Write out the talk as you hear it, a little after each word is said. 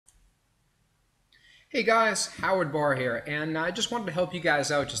Hey guys, Howard Barr here, and I just wanted to help you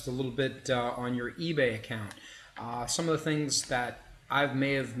guys out just a little bit on your eBay account. Some of the things that I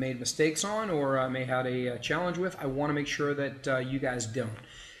may have made mistakes on or may have had a challenge with, I want to make sure that you guys don't.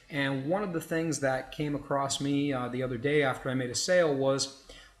 And one of the things that came across me the other day after I made a sale was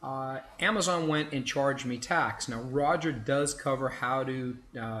Amazon went and charged me tax. Now Roger does cover how to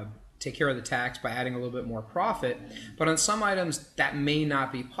take care of the tax by adding a little bit more profit, but on some items that may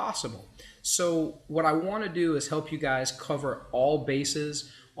not be possible. So what I want to do is help you guys cover all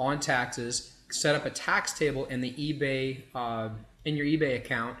bases on taxes, set up a tax table in the eBay in your eBay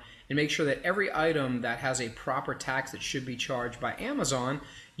account, and make sure that every item that has a proper tax that should be charged by Amazon,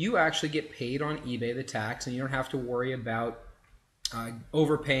 you actually get paid on eBay the tax, and you don't have to worry about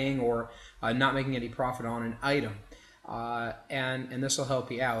overpaying or not making any profit on an item. And this will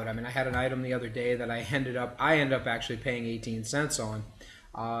help you out. I mean, I had an item the other day that I ended up actually paying 18 cents on.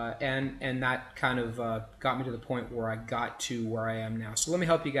 And that kind of got me to the point where I got to where I am now. So let me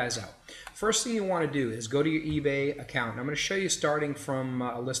help you guys out. First thing you want to do is go to your eBay account. And I'm going to show you starting from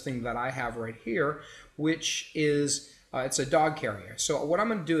a listing that I have right here, which is it's a dog carrier. So what I'm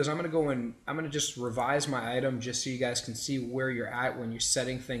going to do is I'm going to go in, I'm going to just revise my item just so you guys can see where you're at when you're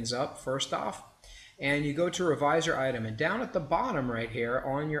setting things up first off. And you go to revise your item, and down at the bottom right here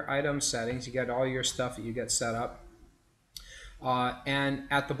on your item settings, you got all your stuff that you get set up. And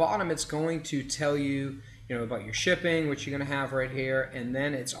at the bottom, it's going to tell you, about your shipping, which you're going to have right here, and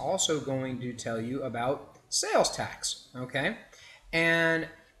then it's also going to tell you about sales tax. Okay, and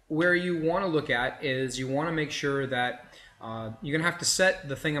where you want to look at is you want to make sure that you're going to have to set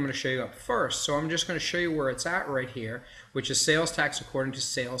the thing I'm going to show you up first. So I'm just going to show you where it's at right here, which is sales tax according to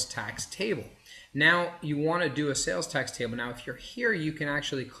sales tax table. Now you want to do a sales tax table. Now if you're here, you can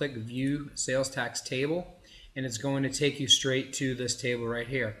actually click view sales tax table, and it's going to take you straight to this table right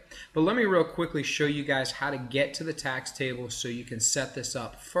here. But let me real quickly show you guys how to get to the tax table so you can set this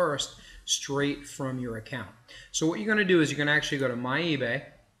up first straight from your account. So what you're going to do is you're going to actually go to My eBay,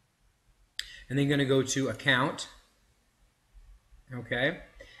 and then you're going to go to Account, okay,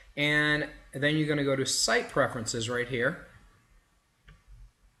 and then you're going to go to Site Preferences right here.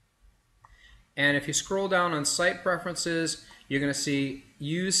 And if you scroll down on Site Preferences, you're going to see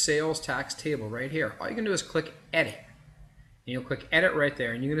Use Sales Tax Table right here. All you can do is click Edit. And you'll click Edit right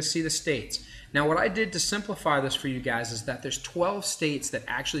there, and you're going to see the states. Now what I did to simplify this for you guys is that there's 12 states that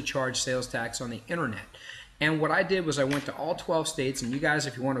actually charge sales tax on the internet. And what I did was I went to all 12 states, and you guys,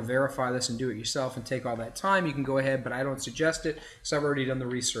 if you want to verify this and do it yourself and take all that time, you can go ahead, but I don't suggest it because I've already done the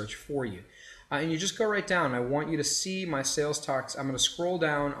research for you. And you just go right down. I want you to see my sales tax. I'm going to scroll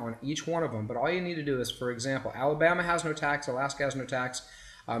down on each one of them, but all you need to do is, for example, Alabama has no tax, Alaska has no tax,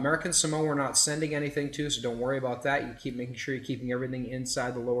 American Samoa we're not sending anything to, so don't worry about that. You keep making sure you're keeping everything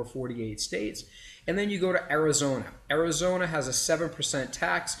inside the lower 48 states. And then you go to Arizona. Arizona has a 7%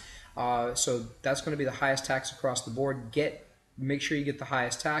 tax, so that's going to be the highest tax across the board. Make sure you get the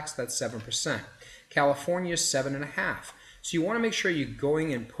highest tax, that's 7%. California is 7.5%. So you want to make sure you're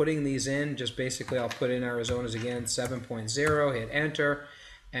going and putting these in. Just basically, I'll put in Arizona's again, 7.0, hit enter,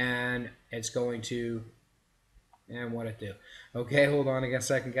 and it's going to, and what it do. Okay, hold on a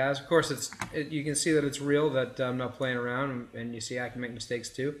second, guys. Of course, you can see that it's real, that I'm not playing around, and you see I can make mistakes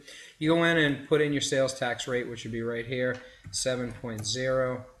too. You go in and put in your sales tax rate, which would be right here,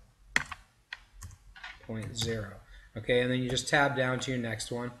 7.0. Okay, and then you just tab down to your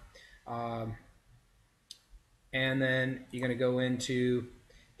next one. And then you're going to go into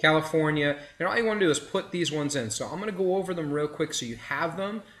California, and all you want to do is put these ones in. So I'm going to go over them real quick so you have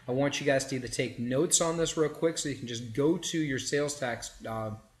them. I want you guys to either take notes on this real quick so you can just go to your sales tax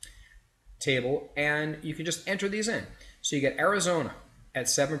table, and you can just enter these in. So you get Arizona at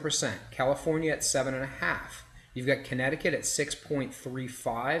 7%, California at 7.5%. You've got Connecticut at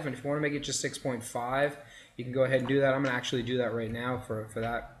 6.35, and if you want to make it just 6.5, you can go ahead and do that. I'm going to actually do that right now for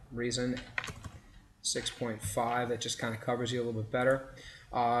that reason. 6.5, that just kind of covers you a little bit better.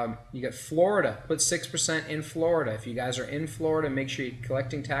 You got Florida, put 6% in Florida. If you guys are in Florida, make sure you're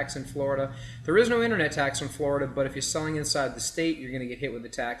collecting tax in Florida. There is no internet tax in Florida, but if you're selling inside the state, you're going to get hit with the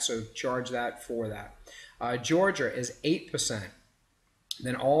tax, so charge that for that. Georgia is 8%.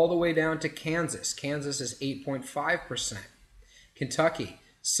 Then all the way down to Kansas. Kansas is 8.5%. Kentucky,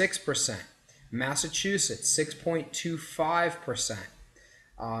 6%. Massachusetts, 6.25%.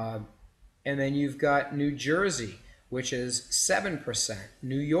 And then you've got New Jersey, which is 7%.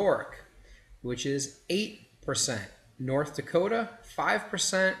 New York, which is 8%. North Dakota,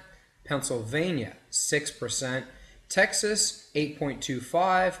 5%. Pennsylvania, 6%. Texas,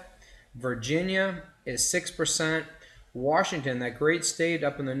 8.25%. Virginia is 6%. Washington, that great state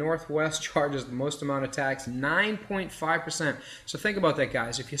up in the Northwest, charges the most amount of tax, 9.5%. So think about that,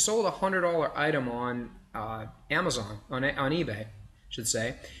 guys. If you sold a $100 item on Amazon, on eBay, I should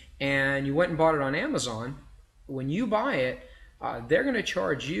say, and you went and bought it on Amazon, when you buy it, they're going to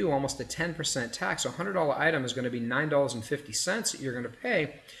charge you almost a 10% tax. So a $100 item is going to be $9.50 that you're going to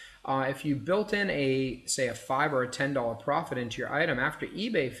pay. If you built in say a $5 or a $10 profit into your item after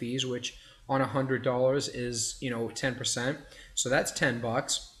eBay fees, which on $100 is 10%, so that's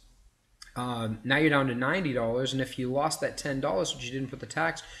 $10. Now you're down to $90, and if you lost that $10, which you didn't put the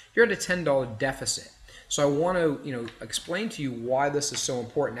tax, you're at a $10 deficit. So I want to explain to you why this is so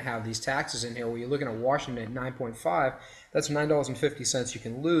important to have these taxes in here. Where you're looking at Washington at 9.5, that's $9.50 you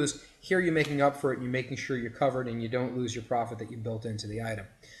can lose. Here you're making up for it, and you're making sure you're covered, and you don't lose your profit that you built into the item.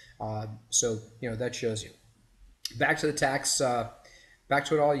 So that shows you. Back to the tax. Back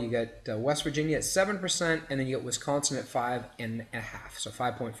to it all. You get West Virginia at 7%, and then you get Wisconsin at 5.5, so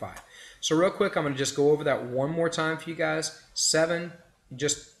 5.5. So real quick, I'm going to just go over that one more time for you guys. 7.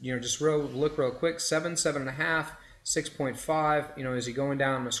 Just look real quick. 7, 7.5, 6.5. As you're going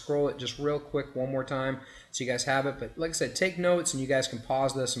down, I'm gonna scroll it just real quick one more time so you guys have it. But like I said, take notes, and you guys can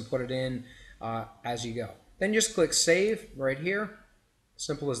pause this and put it in as you go. Then just click Save right here.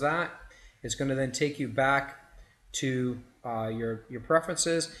 Simple as that. It's going to then take you back to your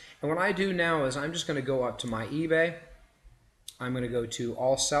preferences. And what I do now is I'm just going to go up to my eBay. I'm going to go to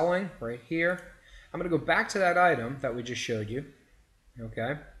All Selling right here. I'm going to go back to that item that we just showed you. Okay,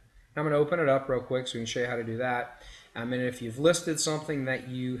 I'm going to open it up real quick so we can show you how to do that. And if you've listed something that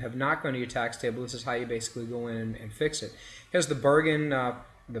you have not gone to your tax table, this is how you basically go in and fix it. Here's the Bergen,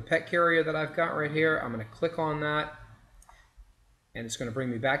 the pet carrier that I've got right here. I'm going to click on that, and it's going to bring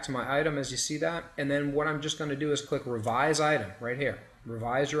me back to my item as you see that. And then what I'm just going to do is click Revise Item right here.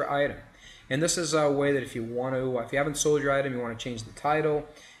 Revise your item. And this is a way that if you want to, if you haven't sold your item, you want to change the title.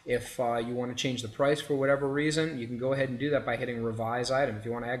 If you want to change the price for whatever reason, you can go ahead and do that by hitting Revise Item. If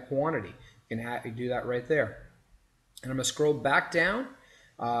you want to add quantity, you can do that right there. And I'm going to scroll back down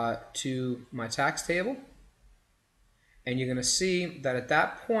to my tax table. And you're going to see that at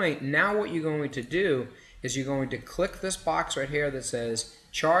that point, now what you're going to do is you're going to click this box right here that says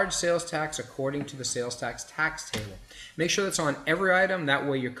Charge Sales Tax according to the Sales Tax tax table. Make sure that's on every item. That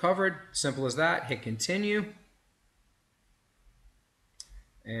way you're covered. Simple as that. Hit Continue.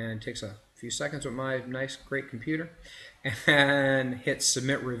 And it takes a few seconds with my nice, great computer. And hit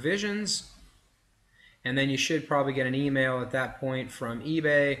Submit Revisions. And then you should probably get an email at that point from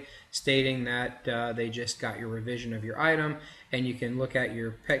eBay stating that they just got your revision of your item. And you can look at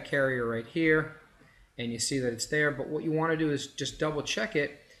your pet carrier right here, and you see that it's there. But what you want to do is just double check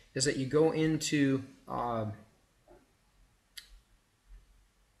it, is that you go into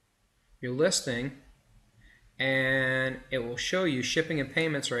your listing, and it will show you shipping and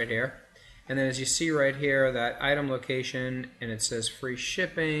payments right here. And then as you see right here, that item location, and it says free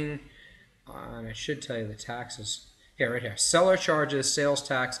shipping, and it should tell you the taxes. Here, right here. Seller charges sales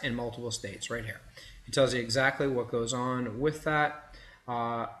tax in multiple states, right here. It tells you exactly what goes on with that,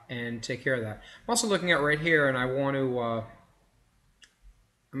 and take care of that. I'm also looking at right here, and I want to,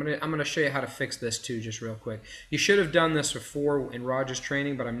 I'm gonna show you how to fix this too, just real quick. You should have done this before in Roger's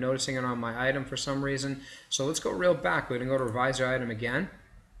training, but I'm noticing it on my item for some reason. So let's go real back. We're gonna go to Revise Your Item again.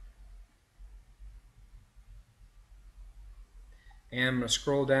 And I'm gonna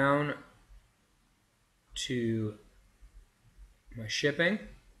scroll down to my shipping.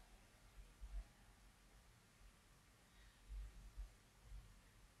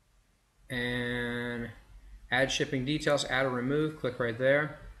 And add shipping details, add or remove, click right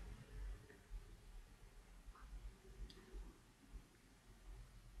there.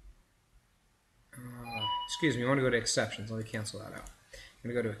 Excuse me, I want to go to exceptions. Let me cancel that out.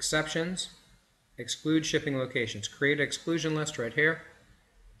 I'm going to go to exceptions, exclude shipping locations, create an exclusion list right here.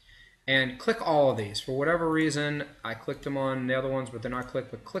 And click all of these. For whatever reason, I clicked them on the other ones, but they're not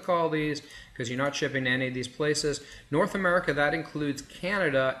clicked. But click all these because you're not shipping to any of these places. North America, that includes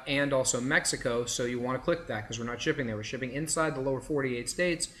Canada and also Mexico, so you want to click that because we're not shipping there. We're shipping inside the lower 48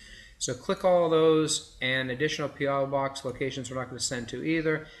 states. So click all of those, and additional PO box locations we're not going to send to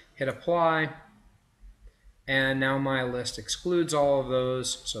either. Hit apply, and now my list excludes all of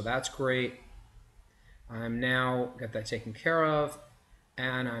those, so that's great. I'm now got that taken care of.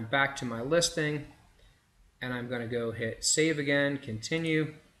 And I'm back to my listing, and I'm going to go hit save again,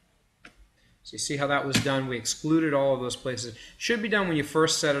 continue. So you see how that was done. We excluded all of those places. Should be done when you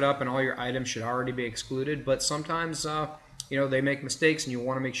first set it up, and all your items should already be excluded. But sometimes they make mistakes, and you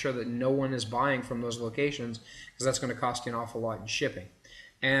want to make sure that no one is buying from those locations, because that's going to cost you an awful lot in shipping.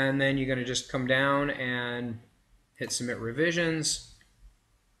 And then you're going to just come down and Hit submit revisions.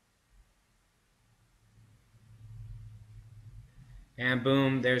 And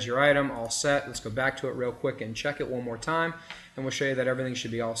boom, there's your item, all set. Let's go back to it real quick and check it one more time. And we'll show you that everything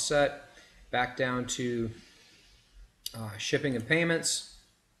should be all set. Back down to shipping and payments.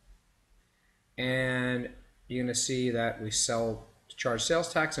 And you're going to see that we charge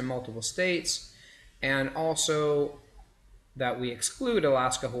sales tax in multiple states. And also that we exclude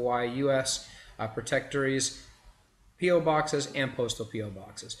Alaska, Hawaii, U.S. Protectoraries, P.O. boxes, and postal P.O.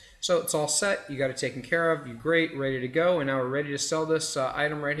 boxes. So it's all set. You got it taken care of. You're great, ready to go. And now we're ready to sell this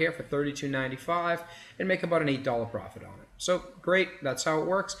item right here for $32.95 and make about an $8 profit on it. So great. That's how it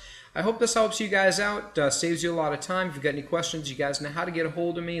works. I hope this helps you guys out, saves you a lot of time. If you've got any questions, you guys know how to get a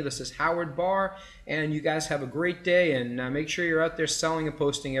hold of me. This is Howard Barr, and you guys have a great day, and make sure you're out there selling and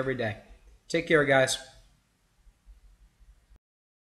posting every day. Take care, guys.